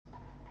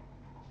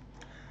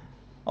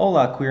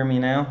Hola, Queer Me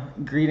Now.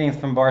 Greetings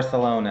from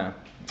Barcelona.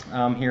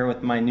 I'm here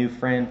with my new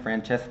friend,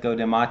 Francesco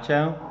de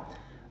Macho.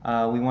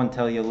 We want to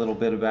tell you a little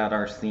bit about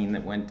our scene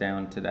that went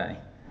down today.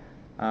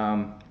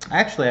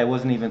 Actually, I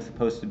wasn't even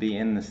supposed to be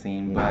in the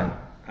scene, but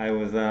I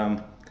was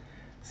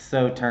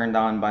so turned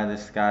on by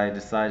this guy, I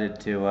decided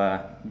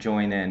to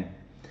join in,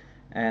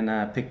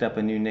 and picked up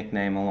a new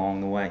nickname along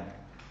the way.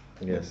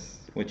 Yes.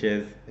 Which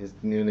is? His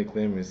new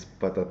nickname is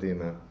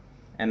Patatina.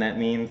 And that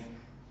means?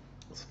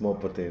 Small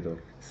potato.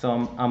 So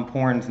I'm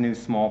Porn's new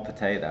small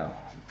potato.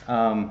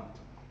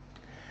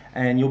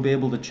 And you'll be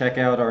able to check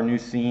out our new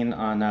scene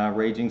on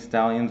Raging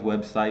Stallion's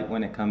website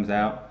when it comes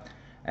out.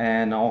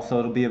 And also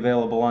it'll be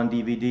available on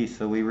DVD,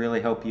 so we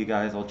really hope you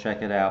guys will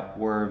check it out.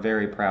 We're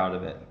very proud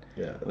of it.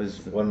 Yeah, it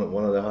was one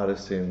of the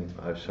hardest scenes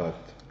I've shot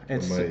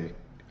in my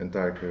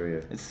entire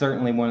career. It's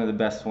certainly one of the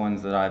best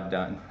ones that I've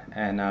done.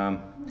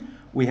 And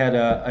we had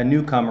a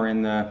newcomer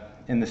in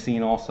the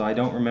scene also. I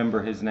don't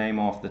remember his name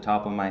off the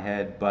top of my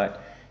head,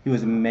 but he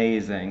was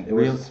amazing. It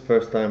was his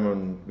first time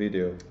on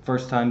video.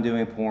 First time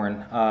doing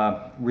porn.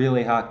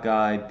 Really hot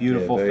guy,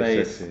 beautiful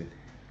face, sexy.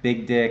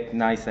 Big dick,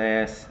 nice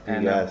ass.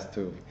 Big ass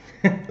too.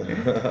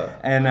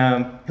 And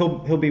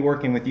he'll be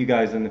working with you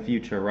guys in the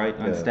future, right?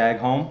 On Stag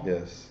Home?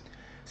 Yes.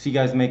 So you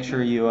guys make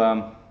sure you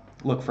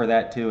look for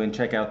that too, and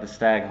check out the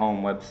Stag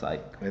Home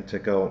website. And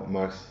check out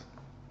Marc's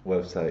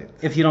website.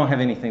 If you don't have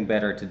anything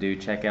better to do,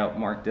 check out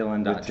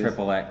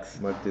markdillon.xxx.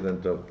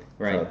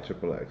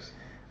 markdillon.xxx.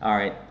 All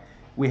right.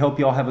 We hope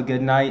you all have a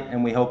good night,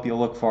 and we hope you'll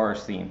look for our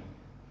scene.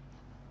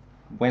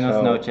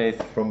 Buenas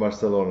noches. From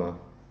Barcelona.